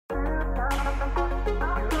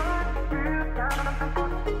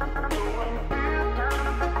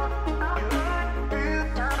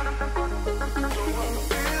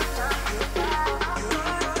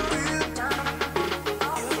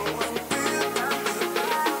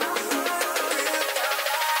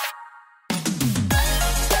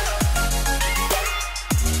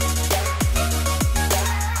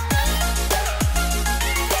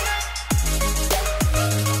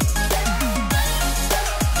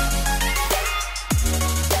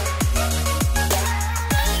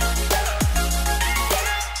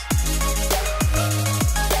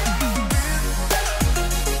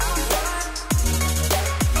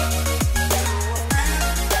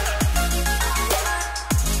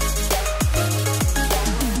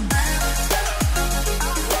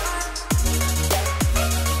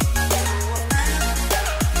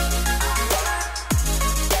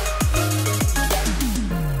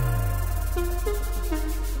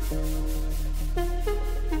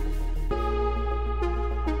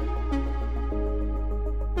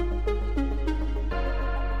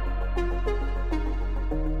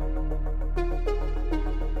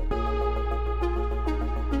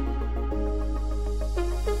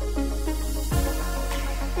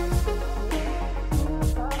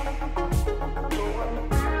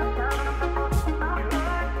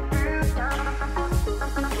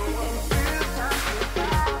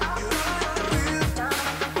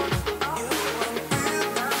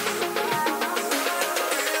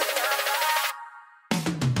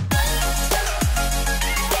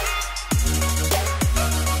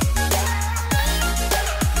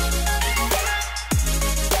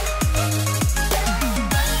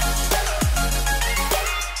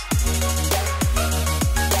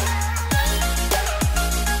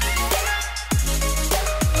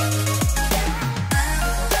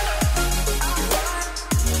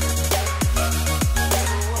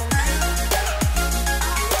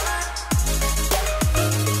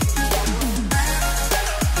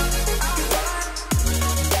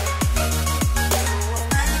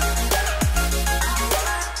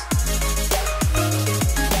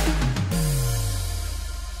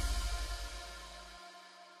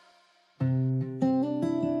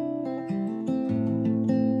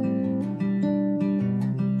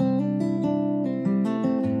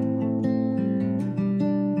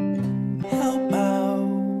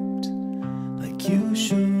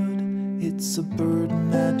it's a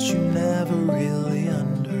burden that you never really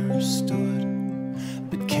understood.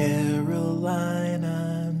 But Caroline,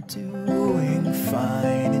 I'm doing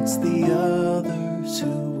fine. It's the others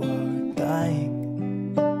who are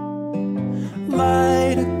dying.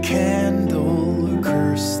 Light a candle or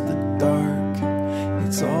curse the dark,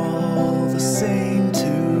 it's all the same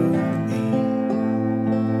to me.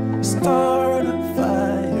 Start a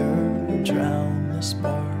fire, drown the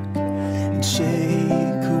spark, and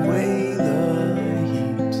shake away the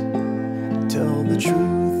heat. Tell the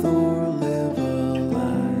truth or live a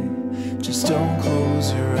lie. Just don't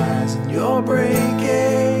close your eyes. And you're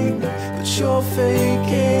breaking, but you're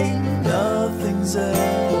faking. Nothing's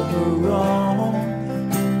ever wrong.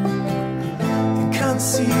 And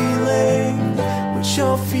concealing what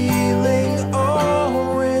you're feeling,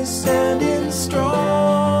 always standing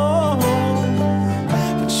strong.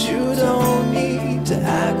 But you don't need to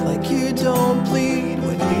act like you don't bleed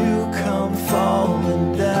when you come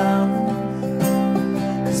falling down.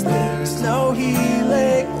 'Cause there's no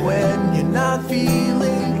healing when you're not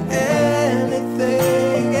feeling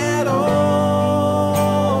anything at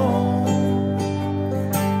all.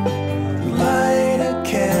 Light a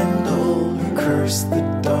candle or curse the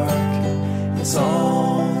dark, it's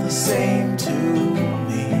all the same to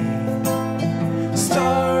me.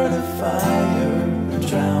 Start a fire,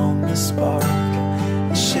 drown the spark,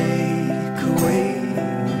 and shake away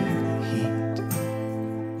the heat.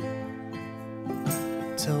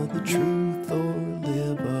 Tell the truth or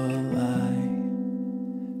live a lie.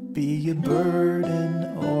 Be a burden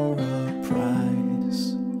or a prize.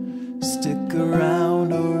 Stick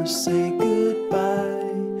around or say